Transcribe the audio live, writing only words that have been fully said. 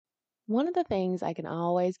One of the things I can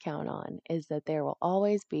always count on is that there will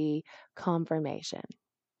always be confirmation.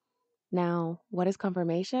 Now, what is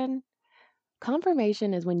confirmation?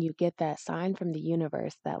 Confirmation is when you get that sign from the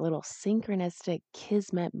universe, that little synchronistic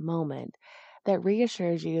kismet moment that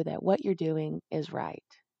reassures you that what you're doing is right.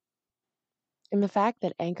 And the fact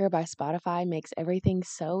that Anchor by Spotify makes everything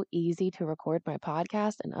so easy to record my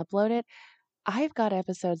podcast and upload it, I've got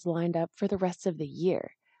episodes lined up for the rest of the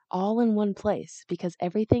year, all in one place, because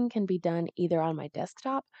everything can be done either on my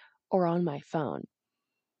desktop or on my phone.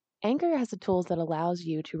 Anchor has the tools that allows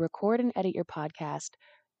you to record and edit your podcast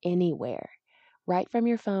anywhere, right from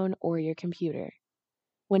your phone or your computer.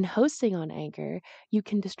 When hosting on Anchor, you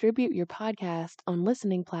can distribute your podcast on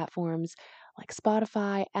listening platforms like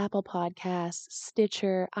Spotify, Apple Podcasts,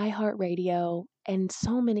 Stitcher, iHeartRadio, and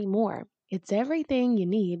so many more. It's everything you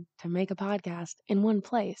need to make a podcast in one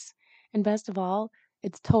place. And best of all,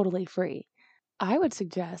 it's totally free. I would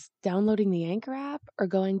suggest downloading the Anchor app or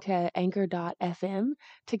going to anchor.fm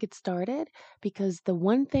to get started, because the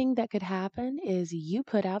one thing that could happen is you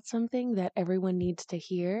put out something that everyone needs to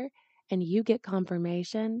hear and you get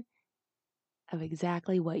confirmation of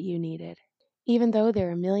exactly what you needed. Even though there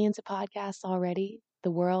are millions of podcasts already, the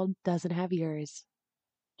world doesn't have yours.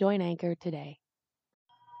 Join Anchor today.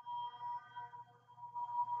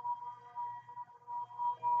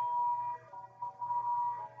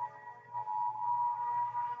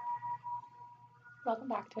 Welcome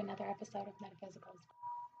back to another episode of Metaphysicals.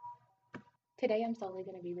 Today I'm solely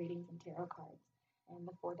going to be reading some tarot cards, and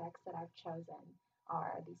the four decks that I've chosen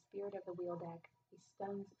are the Spirit of the Wheel deck, the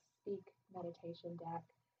Stones Speak Meditation deck,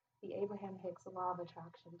 the Abraham Hicks Law of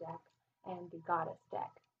Attraction deck, and the Goddess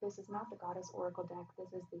deck. This is not the Goddess Oracle deck,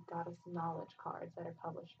 this is the Goddess Knowledge cards that are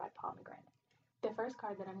published by Pomegranate. The first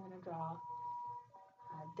card that I'm going to draw,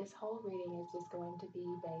 this whole reading is just going to be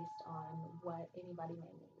based on what anybody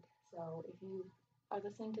may need. So if you are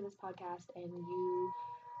listening to this podcast and you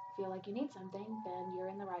feel like you need something, then you're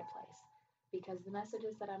in the right place. Because the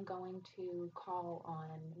messages that I'm going to call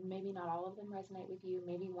on, maybe not all of them resonate with you,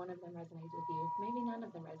 maybe one of them resonates with you, maybe none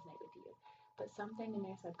of them resonate with you. But something in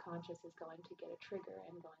your subconscious is going to get a trigger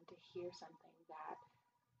and going to hear something that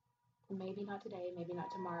maybe not today, maybe not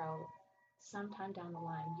tomorrow, sometime down the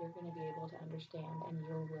line, you're going to be able to understand, and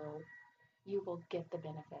you will get the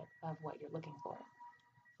benefit of what you're looking for.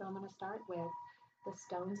 So I'm going to start with the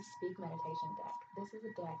Stones Speak Meditation deck. This is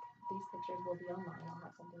a deck. These pictures will be online. I'll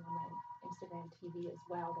have something on my Instagram TV as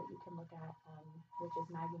well that you can look at, which is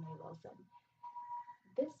Maggie Mae Wilson.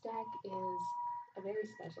 This deck is a very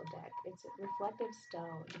special deck. It's reflective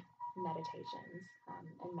stone meditations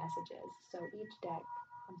and messages. So each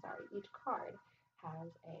card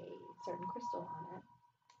has a certain crystal on it.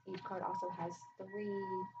 Each card also has 3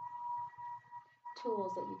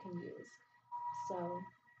 tools that you can use. So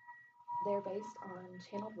they're based on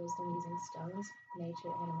channeled wisdom using stones,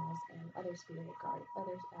 nature, animals, and other like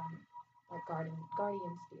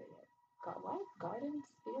guardian spirit. Garden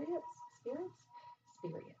spirits?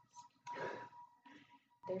 Spirits.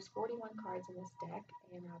 There's 41 cards in this deck,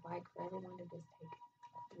 and I'd like for everyone to just take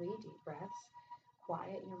 3 deep breaths.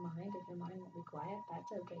 Quiet your mind. If your mind won't be quiet,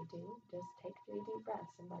 that's okay too. Just take 3 deep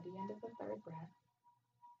breaths, and by the end of the 3rd breath,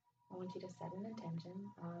 I want you to set an intention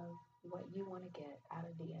of what you want to get out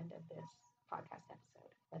of the end of this podcast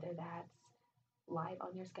episode. Whether that's light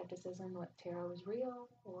on your skepticism, what tarot is real,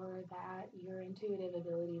 or that your intuitive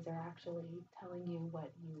abilities are actually telling you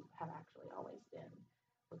what you have actually always been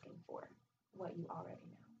looking for, what you already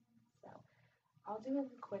know. So I'll do a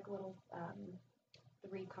quick little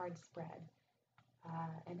 3-card spread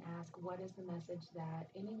and ask, what is the message that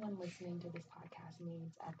anyone listening to this podcast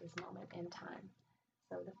needs at this moment in time?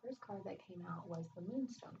 So the first card that came out was the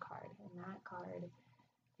Moonstone card, and that card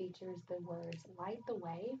features the words light the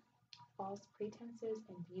way, false pretenses,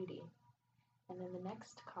 and beauty. And then the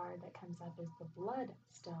next card that comes up is the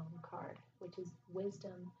Bloodstone card, which is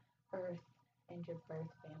wisdom, earth, and your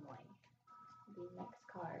birth family. The next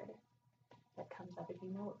card that comes up, if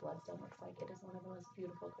you know what bloodstone looks like, it is one of the most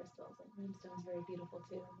beautiful crystals, and moonstone is very beautiful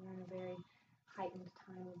too. We're in a very heightened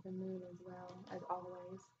time of the moon as well, as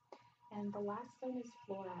always. And the last stone is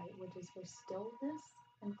fluorite, which is for stillness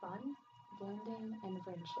and fun, blending, and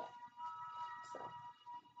friendship. So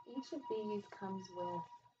each of these comes with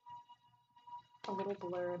a little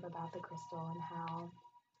blurb about the crystal and how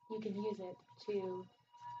you can use it to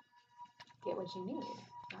get what you need.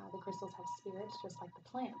 The crystals have spirits just like the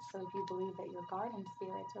plants. So if you believe that your garden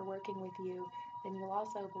spirits are working with you, then you'll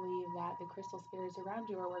also believe that the crystal spirits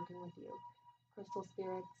around you are working with you. Crystal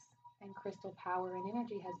spirits and crystal power and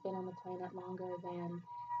energy has been on the planet longer than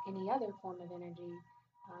any other form of energy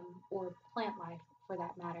or plant life for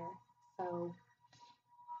that matter. So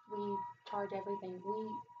we charge everything.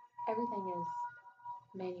 Everything is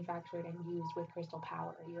manufactured and used with crystal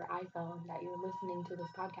power. Your iPhone that you're listening to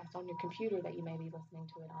this podcast on, your computer that you may be listening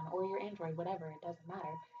to it on, or your Android, whatever, it doesn't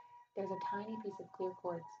matter. There's a tiny piece of clear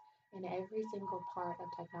quartz in every single part of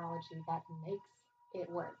technology that makes it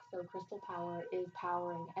work. So crystal power is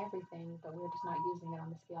powering everything, but we're just not using it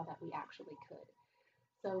on the scale that we actually could.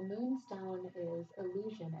 So moonstone is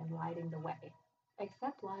illusion and lighting the way.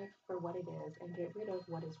 Accept life for what it is and get rid of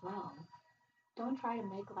what is wrong. Don't try to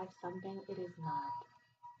make life something it is not.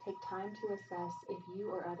 Take time to assess if you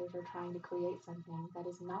or others are trying to create something that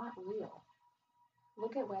is not real.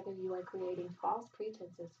 Look at whether you are creating false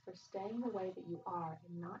pretenses for staying the way that you are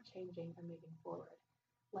and not changing or moving forward.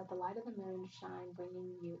 Let the light of the moon shine,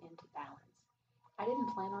 bringing you into balance. I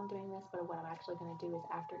didn't plan on doing this, but what I'm actually going to do is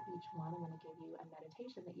after each one, I'm going to give you a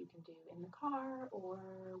meditation that you can do in the car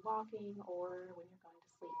or walking or when you're going to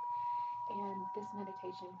sleep. And this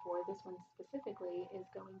meditation for this one specifically is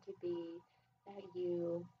going to be that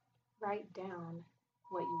you write down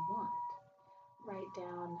what you want. Write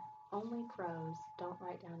down only pros, don't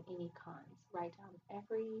write down any cons. Write down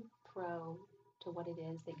every pro to what it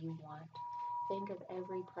is that you want. Think of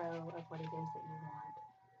every pro of what it is that you want.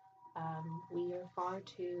 We are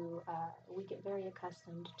we get very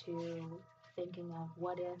accustomed to thinking of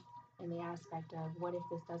what if in the aspect of what if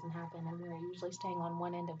this doesn't happen, and we're usually staying on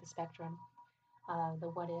one end of the spectrum, the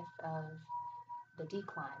what if of the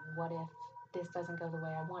decline. What if this doesn't go the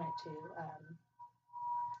way I want it to?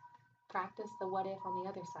 Practice the what if on the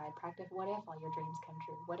other side. Practice what if all your dreams come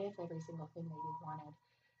true. What if every single thing that you wanted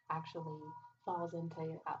actually falls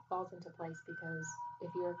into place? Because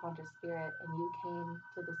if you're a conscious spirit and you came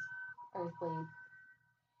to this earthly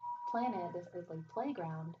planet, this earthly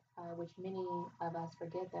playground, which many of us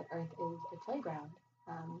forget that Earth is a playground,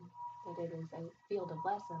 that it is a field of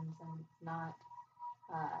lessons and not.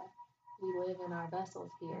 We live in our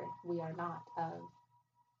vessels here. We are not of.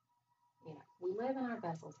 We live in our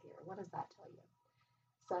vessels here. What does that tell you?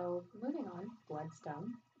 So moving on,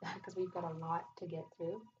 Bloodstone, because we've got a lot to get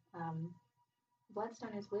through.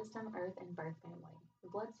 Bloodstone is wisdom, earth, and birth family. The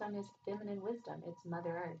bloodstone is feminine wisdom. It's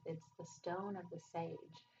Mother Earth. It's the stone of the sage.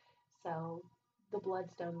 So the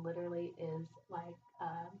bloodstone literally is like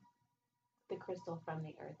the crystal from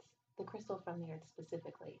the earth. The crystal from the earth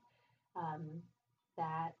specifically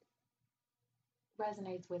that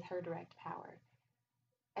resonates with her direct power.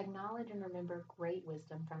 Acknowledge and remember great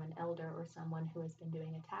wisdom from an elder or someone who has been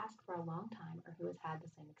doing a task for a long time or who has had the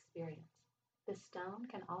same experience. The stone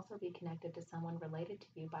can also be connected to someone related to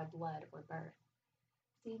you by blood or birth.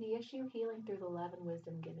 See the issue healing through the love and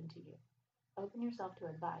wisdom given to you. Open yourself to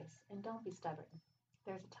advice and don't be stubborn.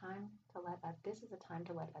 This is a time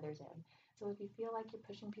to let others in. So if you feel like you're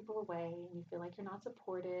pushing people away and you feel like you're not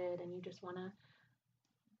supported and you just want to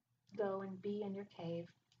go and be in your cave,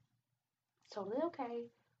 it's totally okay.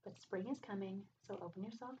 But spring is coming, so open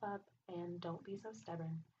yourself up and don't be so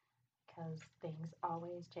stubborn because things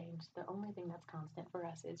always change. The only thing that's constant for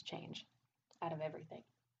us is change out of everything.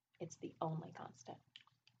 It's the only constant.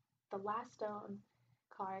 The last stone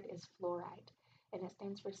card is fluorite, and it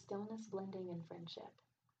stands for stillness, blending, and friendship.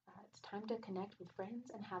 It's time to connect with friends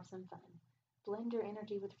and have some fun. Blend your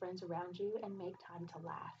energy with friends around you and make time to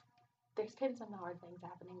laugh. There's been some hard things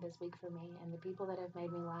happening this week for me, and the people that have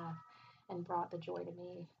made me laugh and brought the joy to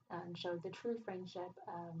me and showed me true friendship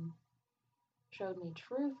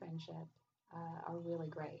are really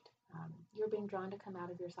great. You're being drawn to come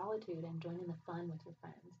out of your solitude and join in the fun with your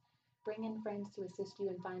friends. Bring in friends to assist you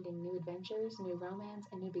in finding new adventures, new romance,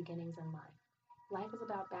 and new beginnings in life. Life is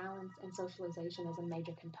about balance, and socialization is a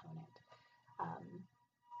major component.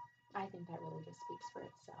 I think that really just speaks for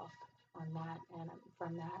itself on that, and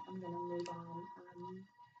from that, I'm going to move on.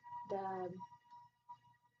 The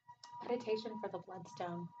meditation for the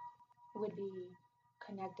bloodstone would be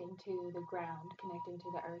connecting to the ground, connecting to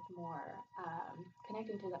the earth more,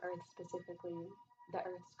 connecting to the earth specifically, the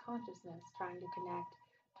earth's consciousness, trying to connect,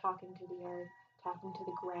 talking to the earth, talking to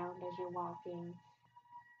the ground as you're walking.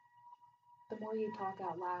 The more you talk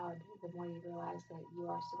out loud, the more you realize that you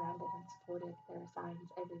are surrounded and supported. There are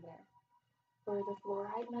signs everywhere. For the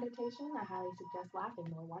fluorite meditation, I highly suggest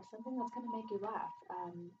laughing more. Watch something that's going to make you laugh.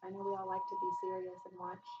 I know we all like to be serious and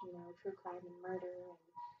watch, true crime and murder,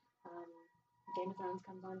 and Game of Thrones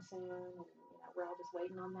comes on soon, and we're all just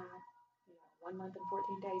waiting on that. 1 month and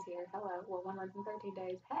 14 days here. Hello. Well, 1 month and 13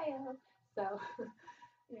 days. Hey. So,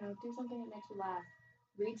 do something that makes you laugh.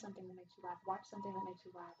 Read something that makes you laugh. Watch something that makes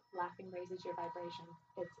you laugh. Laughing raises your vibration.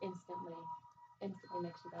 It's instantly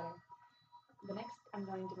makes you better. The next I'm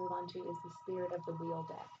going to move on to is the Spirit of the Wheel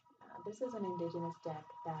deck. This is an indigenous deck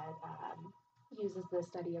that uses the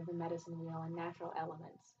study of the medicine wheel and natural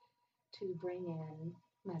elements to bring in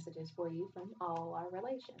messages for you from all our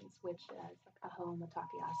relations, which is like Ahom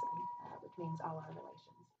Matakiasan, which means all our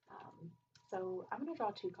relations. So I'm going to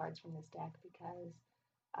draw two cards from this deck because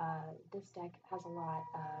this deck has a lot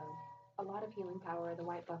of healing power. The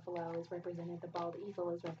white buffalo is represented, the bald eagle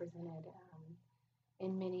is represented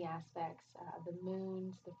in many aspects. The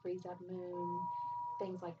moons, the freeze up moon,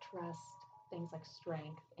 things like trust, things like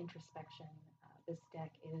strength, introspection. This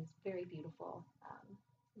deck is very beautiful.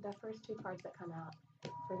 The first two cards that come out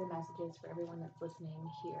for the messages for everyone that's listening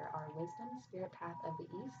here are Wisdom, Spirit Path of the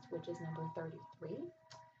East, which is number 33.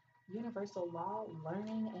 Universal Law,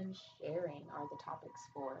 Learning, and Sharing are the topics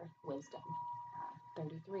for Wisdom.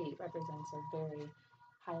 33 represents a very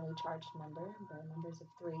highly charged number. The numbers of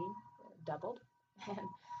 3 doubled. And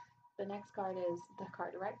the next card is the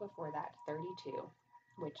card right before that, 32,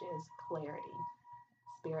 which is Clarity.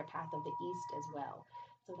 Spirit Path of the East as well.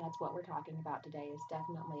 So that's what we're talking about today, is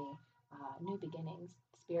definitely new beginnings.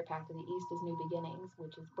 Spirit Path of the East is new beginnings,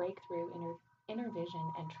 which is breakthrough, inner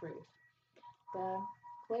vision, and truth. The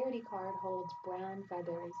Clarity card holds brown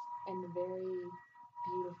feathers and the very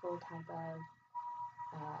beautiful type of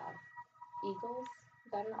eagles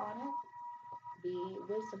that are on it. The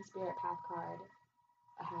Wisdom Spirit Path card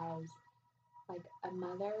has like a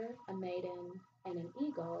mother, a maiden, and an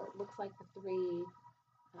eagle. It looks like the three,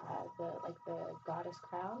 the goddess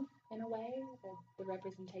crown in a way, the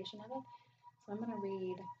representation of it. So I'm going to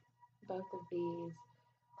read both of these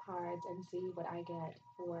cards and see what I get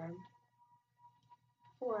for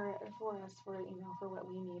us for what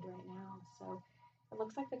we need right now. So it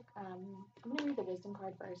looks like I'm going to read the wisdom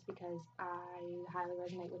card first because I highly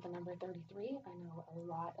resonate with the number 33. I know a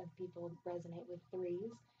lot of people resonate with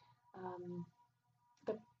threes.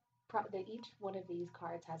 Each one of these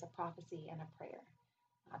cards has a prophecy and a prayer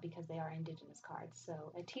because they are indigenous cards.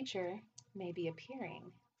 So a teacher may be appearing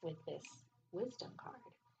with this wisdom card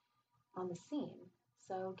on the scene.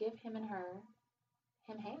 So give him and her,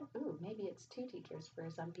 maybe it's two teachers for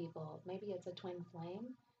some people. Maybe it's a twin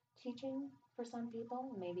flame teaching for some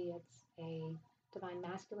people. Maybe it's a divine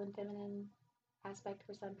masculine, feminine aspect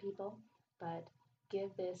for some people. But give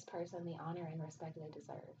this person the honor and respect they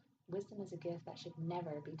deserve. Wisdom is a gift that should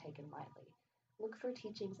never be taken lightly. Look for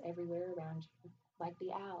teachings everywhere around you, like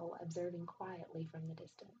the owl observing quietly from the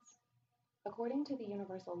distance. According to the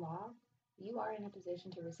universal law, you are in a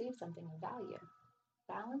position to receive something of value.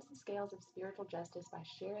 Balance the scales of spiritual justice by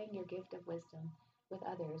sharing your gift of wisdom with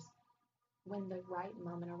others when the right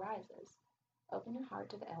moment arises. Open your heart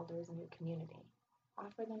to the elders in your community.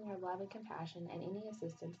 Offer them your love and compassion and any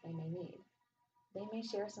assistance they may need. They may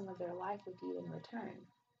share some of their life with you in return.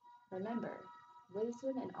 Remember,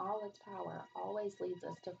 wisdom in all its power always leads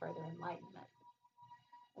us to further enlightenment.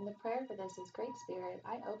 And the prayer for this is, Great Spirit,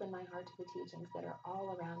 I open my heart to the teachings that are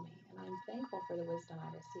all around me, and I am thankful for the wisdom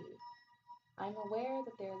I receive. I am aware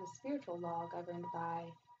that there is a spiritual law governed by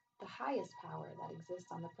the highest power that exists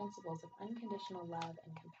on the principles of unconditional love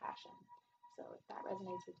and compassion. So if that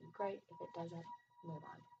resonates with you, great. If it doesn't, move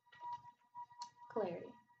on.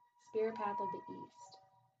 Clarity. Spirit Path of the East.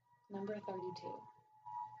 Number 32.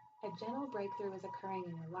 A gentle breakthrough is occurring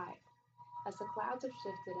in your life as the clouds have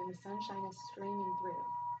shifted and the sunshine is streaming through.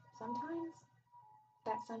 Sometimes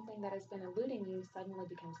that something that has been eluding you suddenly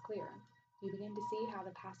becomes clearer. You begin to see how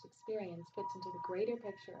the past experience fits into the greater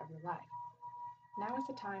picture of your life. Now is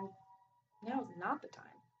not the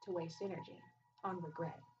time to waste energy on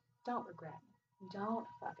regret. Don't regret. Don't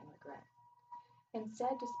fucking regret.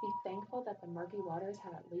 Instead, just be thankful that the murky waters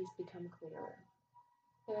have at least become clearer.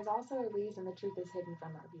 There is also a reason the truth is hidden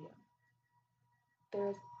from our view. There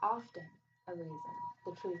is often a reason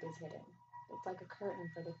the truth is hidden. It's like a curtain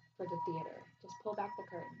for the theater. Just pull back the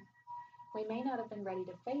curtain. We may not have been ready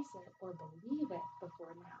to face it or believe it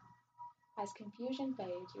before now. As confusion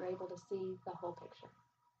fades, you're able to see the whole picture.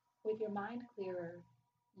 With your mind clearer,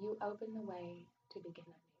 you open the way to begin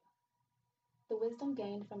anew. The wisdom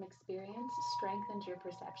gained from experience strengthens your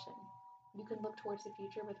perception. You can look towards the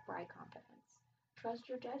future with bright confidence. Trust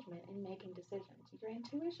your judgment in making decisions. Your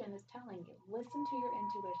intuition is telling you. Listen to your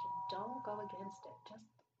intuition. Don't go against it. Just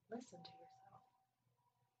listen to yourself.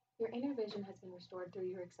 Your inner vision has been restored through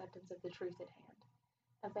your acceptance of the truth at hand.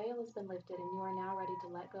 A veil has been lifted and you are now ready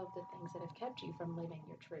to let go of the things that have kept you from living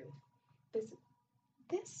your truth.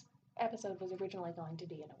 This episode was originally going to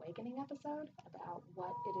be an awakening episode about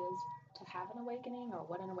what it is to have an awakening or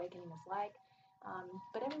what an awakening is like.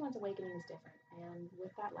 But everyone's awakening is different. And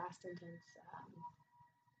with that last sentence,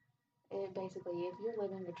 it basically, if you're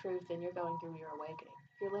living the truth, then you're going through your awakening.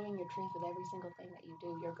 If you're living your truth with every single thing that you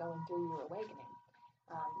do. You're going through your awakening.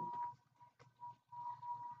 Um,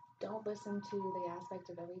 don't listen to the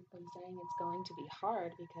aspect of everything saying it's going to be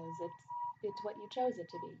hard, because it's what you chose it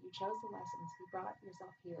to be. You chose the lessons. You brought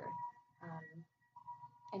yourself here, um,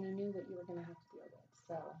 and you knew what you were going to have to deal with.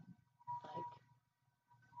 So, like,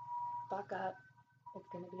 buck up. It's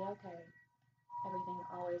going to be okay. Everything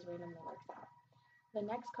always randomly works out. The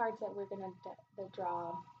next cards that we're going to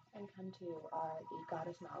draw and come to are the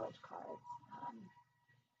Goddess Knowledge cards.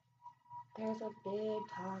 There's a big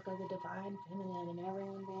talk of the Divine Feminine, and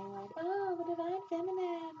everyone being like, oh, the Divine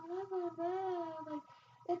Feminine, blah, blah, blah. Like,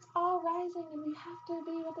 it's all rising, and we have to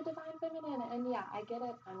be with the Divine Feminine. And yeah, I get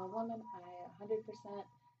it. I'm a woman. I 100%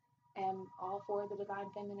 am all for the Divine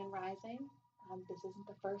Feminine rising. This isn't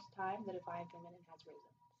the first time the Divine Feminine has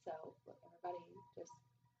risen. So, everybody just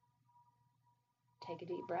take a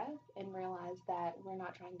deep breath and realize that we're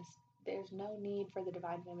not trying to, there's no need for the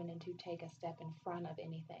Divine Feminine to take a step in front of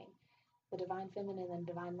anything. The Divine Feminine and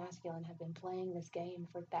Divine Masculine have been playing this game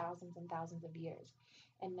for thousands and thousands of years.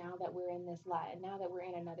 And now that we're in this light, now that we're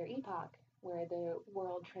in another epoch where the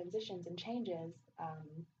world transitions and changes,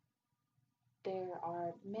 there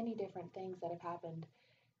are many different things that have happened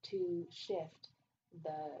to shift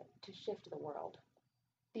the world.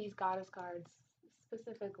 These goddess cards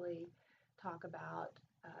specifically talk about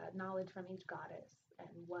knowledge from each goddess and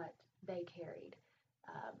what they carried.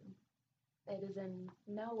 Um, it is in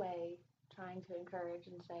no way trying to encourage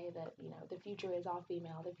and say that, the future is all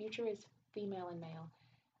female. The future is female and male.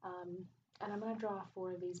 And I'm going to draw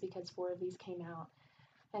 4 of these because 4 of these came out,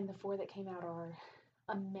 and the 4 that came out are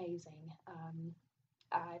amazing.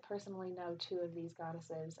 I personally know 2 of these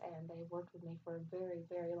goddesses, and they've worked with me for a very,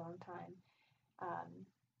 very long time.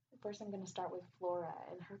 First, I'm going to start with Flora,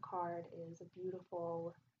 and her card is a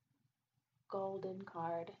beautiful golden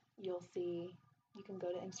card. You'll see, you can go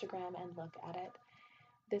to Instagram and look at it.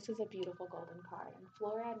 This is a beautiful golden card, and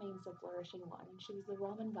Flora means the flourishing one, and she's the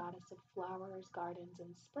Roman goddess of flowers, gardens,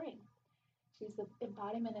 and spring. She's the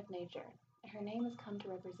embodiment of nature. Her name has come to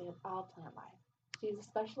represent all plant life. She is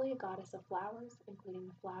especially a goddess of flowers, including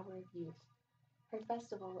the flower of youth. Her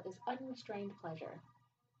festival is unrestrained pleasure.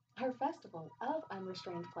 Her festival of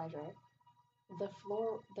unrestrained pleasure, the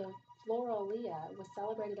Floralia, was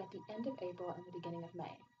celebrated at the end of April and the beginning of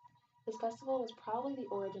May. This festival was probably the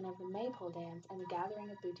origin of the maypole dance and the gathering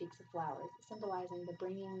of boutiques of flowers, symbolizing the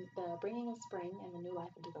bringing of spring and the new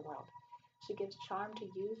life into the world. She gives charm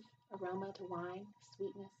to youth, aroma to wine,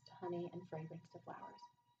 sweetness to honey, and fragrance to flowers.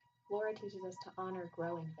 Flora teaches us to honor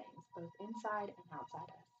growing things, both inside and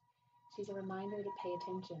outside us. She's a reminder to pay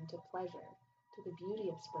attention to pleasure, to the beauty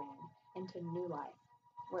of spring, and to new life,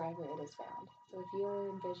 wherever it is found. So if you're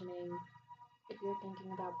thinking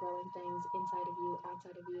about growing things inside of you,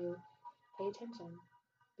 outside of you, pay attention,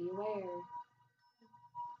 be aware,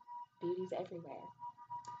 beauty's everywhere.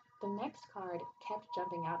 The next card kept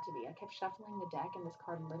jumping out to me. I kept shuffling the deck, and this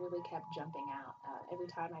card literally kept jumping out. Every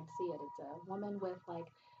time I'd see it, it's a woman with like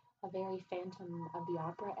a very Phantom of the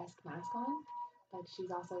Opera-esque mask on, but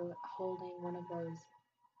she's also holding one of those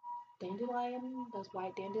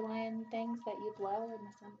white dandelion things that you blow in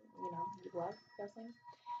the sun, you blow those things.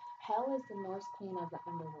 Hel is the Norse queen of the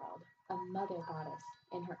underworld, a mother goddess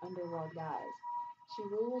in her underworld guise. She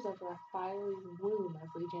rules over a fiery womb of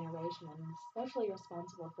regeneration and is especially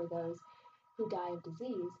responsible for those who die of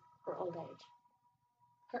disease or old age.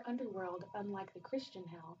 Her underworld, unlike the Christian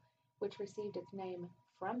hell, which received its name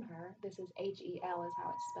from her, this is Hel is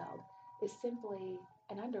how it's spelled, is simply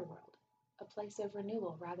an underworld, a place of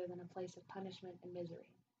renewal rather than a place of punishment and misery.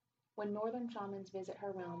 When northern shamans visit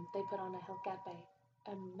her realm, they put on a helkepe,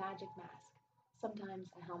 a magic mask, sometimes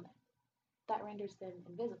a helmet, that renders them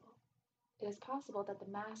invisible. It is possible that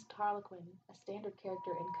the masked harlequin, a standard character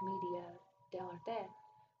in Commedia dell'arte,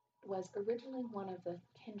 was originally one of the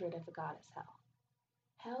kindred of the goddess Hel.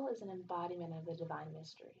 Hel is an embodiment of the divine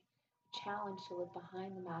mystery, a challenge to look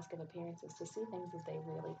behind the mask of appearances to see things as they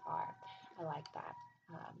really are. I like that.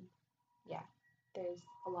 Yeah, there's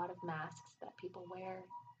a lot of masks that people wear,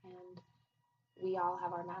 and we all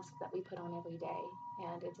have our masks that we put on every day,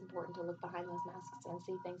 and it's important to look behind those masks and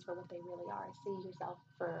see things for what they really are. See yourself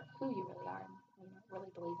for who you really are, and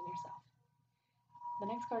really believe in yourself. The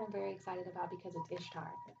next card I'm very excited about because it's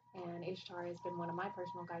Ishtar, and Ishtar has been one of my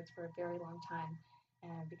personal guides for a very long time,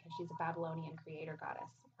 because she's a Babylonian creator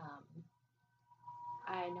goddess.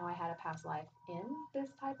 I know I had a past life in this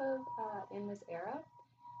in this era,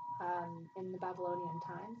 in the Babylonian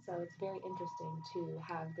time, so it's very interesting to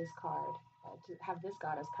have this card, to have this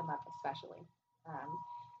goddess come up especially.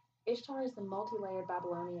 Ishtar is the multi-layered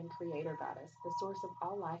Babylonian creator goddess, the source of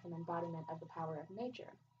all life and embodiment of the power of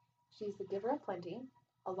nature. She is the giver of plenty,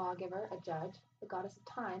 a lawgiver, a judge, the goddess of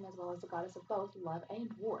time, as well as the goddess of both love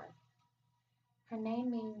and war. Her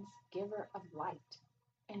name means giver of light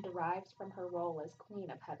and derives from her role as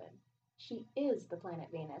queen of heaven. She is the planet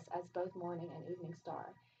Venus as both morning and evening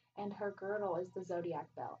star, and her girdle is the zodiac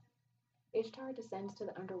belt. Ishtar descends to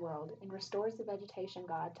the underworld and restores the vegetation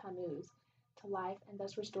god Tammuz to life and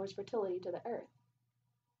thus restores fertility to the earth.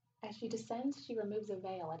 As she descends, she removes a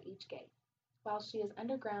veil at each gate. While she is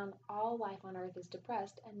underground, all life on earth is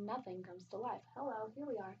depressed and nothing comes to life. Hello, here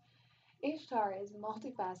we are. Ishtar is a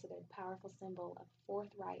multifaceted, powerful symbol of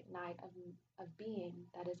forthright night of being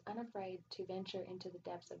that is unafraid to venture into the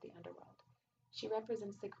depths of the underworld. She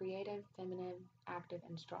represents the creative, feminine, active,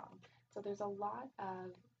 and strong. So there's a lot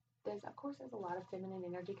of feminine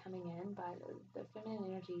energy coming in, but the feminine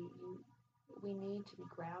energy, we need to be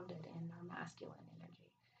grounded in our masculine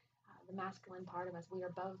energy. The masculine part of us, we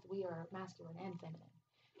are masculine and feminine.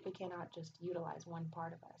 We cannot just utilize one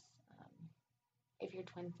part of us. If your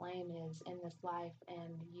twin flame is in this life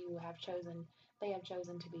and they have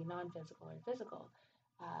chosen to be non-physical or physical,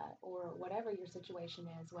 or whatever your situation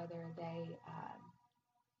is, whether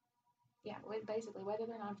basically whether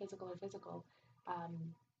they're non-physical or physical,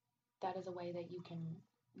 um, that is a way that you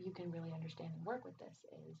can really understand and work with this.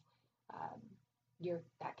 Is um, your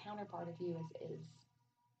that counterpart of you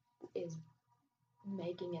is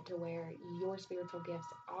making it to where your spiritual gifts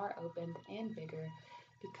are opened and bigger,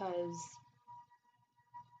 because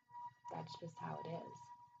that's just how it is.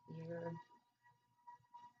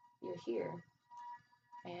 You're here,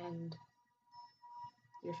 and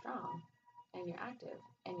you're strong, and you're active,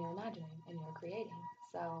 and you're imagining, and you're creating.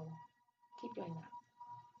 So keep doing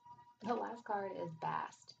that. The last card is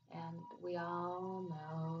Bast, and we all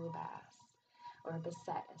know Bast, or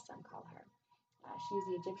Bastet as some call her. She is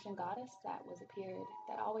the Egyptian goddess that always appeared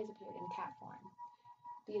in cat form.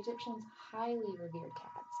 The Egyptians highly revered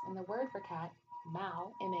cats, and the word for cat,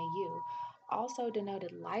 Mau, M-A-U, also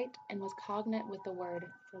denoted light and was cognate with the word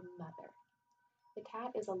for mother. The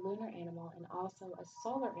cat is a lunar animal and also a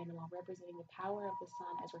solar animal representing the power of the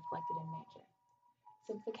sun as reflected in nature.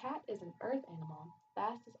 Since the cat is an earth animal,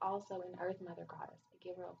 Bast is also an earth mother goddess, a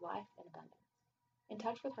giver of life and abundance. In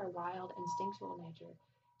touch with her wild, instinctual nature,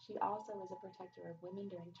 she also is a protector of women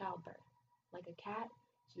during childbirth. Like a cat,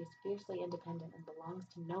 she is fiercely independent and belongs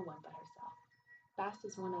to no one but herself. Bast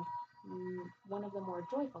is one of the more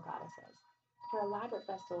joyful goddesses. Her elaborate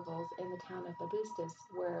festivals in the town of Babustis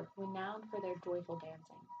were renowned for their joyful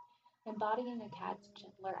dancing. Embodying a cat's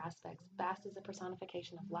gentler aspects, Bast is a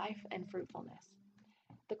personification of life and fruitfulness.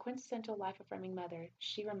 The quintessential life-affirming mother,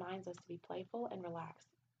 she reminds us to be playful and relaxed,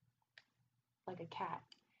 like a cat,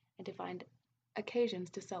 and to find occasions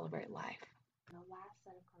to celebrate life. And the last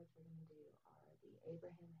set of cards we're going to do are the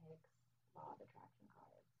Abraham Hicks Law of Attraction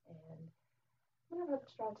cards. And I'm going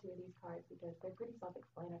to draw two of these cards because they're pretty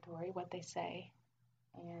self-explanatory what they say.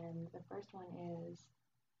 And the first one is,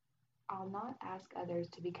 I'll not ask others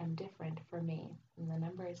to become different for me. And the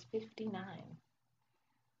number is 59.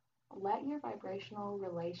 Let your vibrational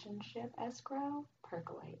relationship escrow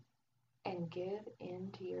percolate and give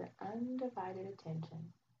in to your undivided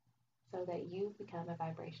attention so that you become a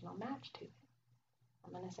vibrational match to it.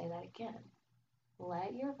 I'm going to say that again.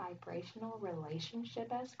 Let your vibrational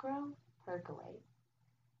relationship escrow percolate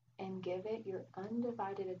and give it your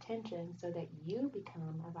undivided attention so that you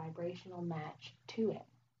become a vibrational match to it.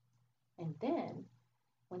 And then,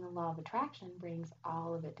 when the law of attraction brings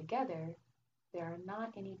all of it together, there are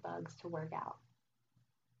not any bugs to work out.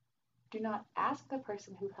 Do not ask the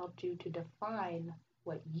person who helped you to define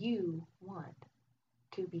what you want,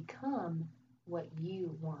 to become what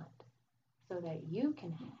you want, so that you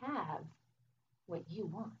can have what you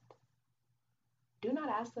want. Do not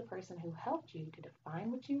ask the person who helped you to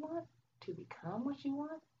define what you want, to become what you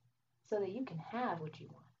want, so that you can have what you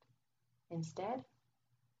want. Instead,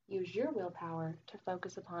 use your willpower to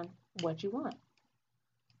focus upon what you want.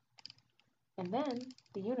 And then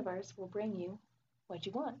the universe will bring you what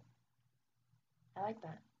you want. I like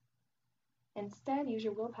that. Instead, use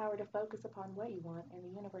your willpower to focus upon what you want, and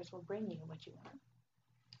the universe will bring you what you want.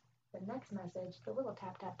 The next message, the little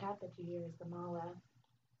tap, tap, tap that you hear, is the mala.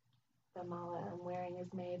 The mala I'm wearing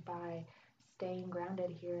is made by Staying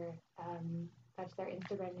Grounded here. That's their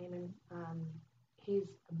Instagram name, and he's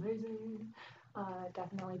amazing.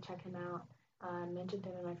 Definitely check him out. I mentioned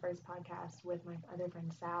him in my first podcast with my other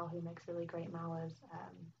friend Sal, who makes really great malas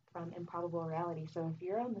from Improbable Reality. So if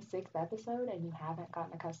you're on the 6th episode and you haven't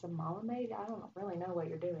gotten a custom mala made, I don't really know what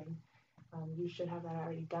you're doing. You should have that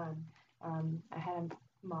already done. I had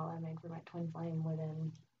Mala made for my twin flame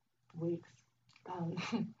within weeks. Um,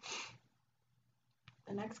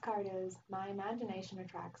 the next card is my imagination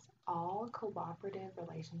attracts all cooperative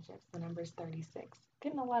relationships. The number is 36.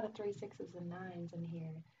 Getting a lot of 3, 6s, and 9s in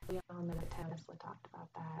here. We all know that Tesla talked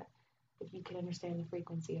about that. If you can understand the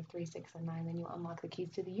frequency of 3, 6, and 9, then you unlock the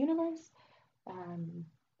keys to the universe.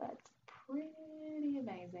 That's pretty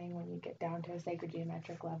amazing when you get down to a sacred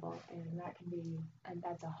geometric level, and that can be, and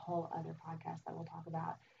that's a whole other podcast that we'll talk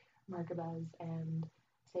about Merkabas and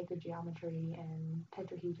sacred geometry and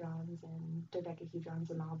tetrahedrons and dodecahedrons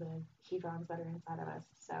and all the hedrons that are inside of us.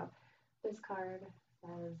 So this card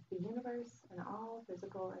says the universe and all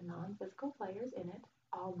physical and non-physical players in it,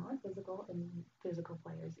 all non-physical and physical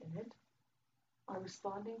players in it, are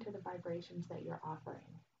responding to the vibrations that you're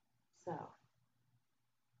offering. So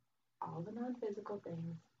all the non-physical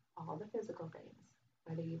things, all the physical things,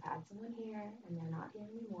 whether you've had someone here and they're not here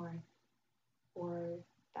anymore, or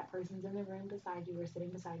that person's in the room beside you or sitting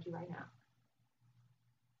beside you right now,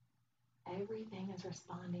 everything is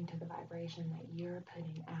responding to the vibration that you're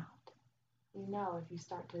putting out. You know, if you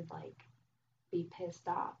start to like be pissed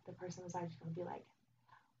off, the person beside you is going to be like,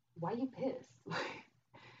 why you pissed?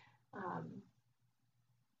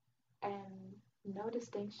 And no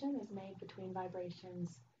distinction is made between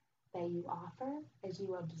vibrations that you offer as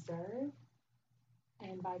you observe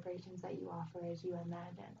and vibrations that you offer as you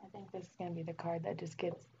imagine. I think this is going to be the card that just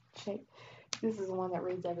gets shaped. This is the one that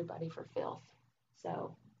reads everybody for filth.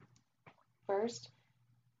 So, first,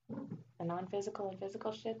 the non-physical and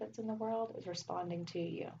physical shit that's in the world is responding to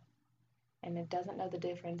you. And it doesn't know the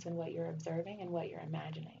difference in what you're observing and what you're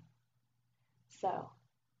imagining. So,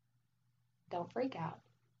 don't freak out.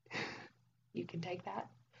 You can take that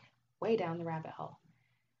way down the rabbit hole.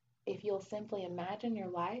 If you'll simply imagine your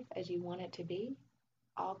life as you want it to be,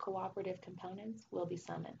 all cooperative components will be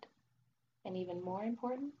summoned. And even more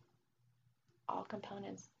important, all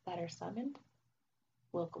components that are summoned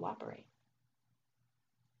will cooperate.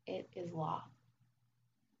 It is law.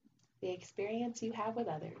 The experience you have with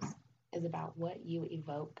others is about what you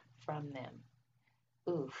evoke from them.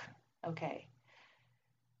 Oof. Okay.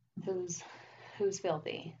 Who's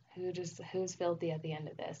filthy? Who's filthy at the end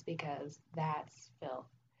of this? Because that's filth.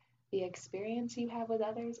 The experience you have with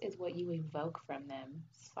others is what you evoke from them.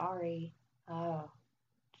 Sorry. Oh,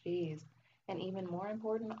 geez. And even more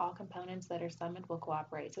important, all components that are summoned will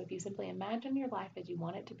cooperate. So if you simply imagine your life as you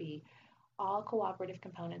want it to be, all cooperative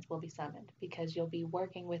components will be summoned because you'll be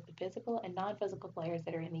working with the physical and non-physical players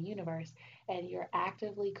that are in the universe, and you're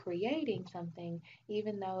actively creating something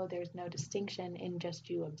even though there's no distinction in just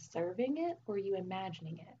you observing it or you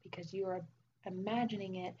imagining it, because you are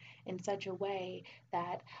imagining it in such a way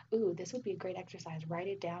that, ooh, this would be a great exercise. Write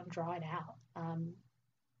it down, draw it out.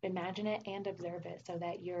 Imagine it and observe it so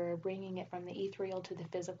that you're bringing it from the ethereal to the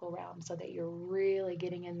physical realm, so that you're really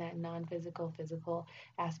getting in that non-physical, physical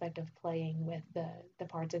aspect of playing with the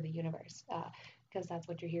parts of the universe, because that's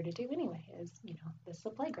what you're here to do anyway, is, this is a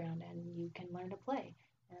playground and you can learn to play.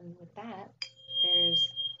 And with that,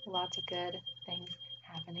 there's lots of good things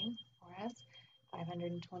happening for us.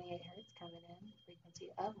 528 hertz coming in, frequency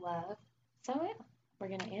of love. So yeah, we're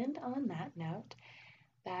going to end on that note.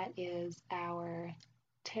 That is our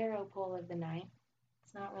tarot pull of the night.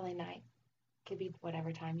 It's not really night. It could be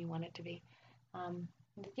whatever time you want it to be.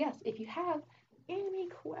 Yes, if you have any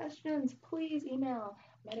questions, please email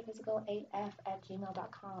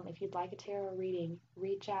metaphysical8f@gmail.com. If you'd like a tarot reading,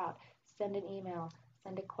 reach out, send an email,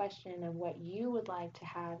 send a question of what you would like to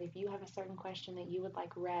have. If you have a certain question that you would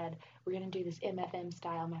like read, we're going to do this MFM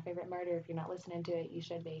style, My Favorite Murder. If you're not listening to it, you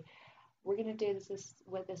should be. We're going to do this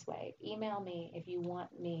way. Email me if you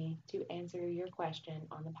want me to answer your question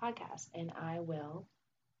on the podcast, and I will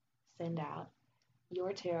send out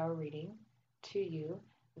your tarot reading to you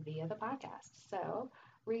via the podcast. So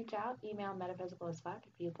reach out, email metaphysicalasfuck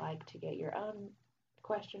if you'd like to get your own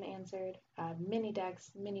question answered. Mini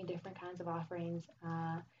decks, many different kinds of offerings.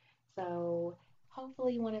 So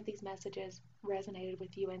hopefully one of these messages resonated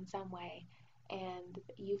with you in some way, and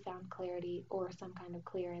you found clarity or some kind of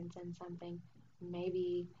clearance in something.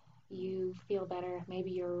 Maybe you feel better,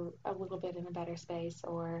 maybe you're a little bit in a better space,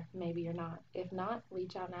 or maybe you're not. If not,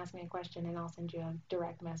 reach out and ask me a question and I'll send you a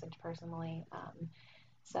direct message personally.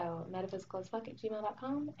 So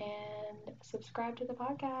metaphysicalasfuck@gmail.com, and subscribe to the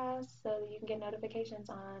podcast so that you can get notifications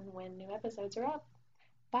on when new episodes are up.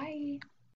 Bye!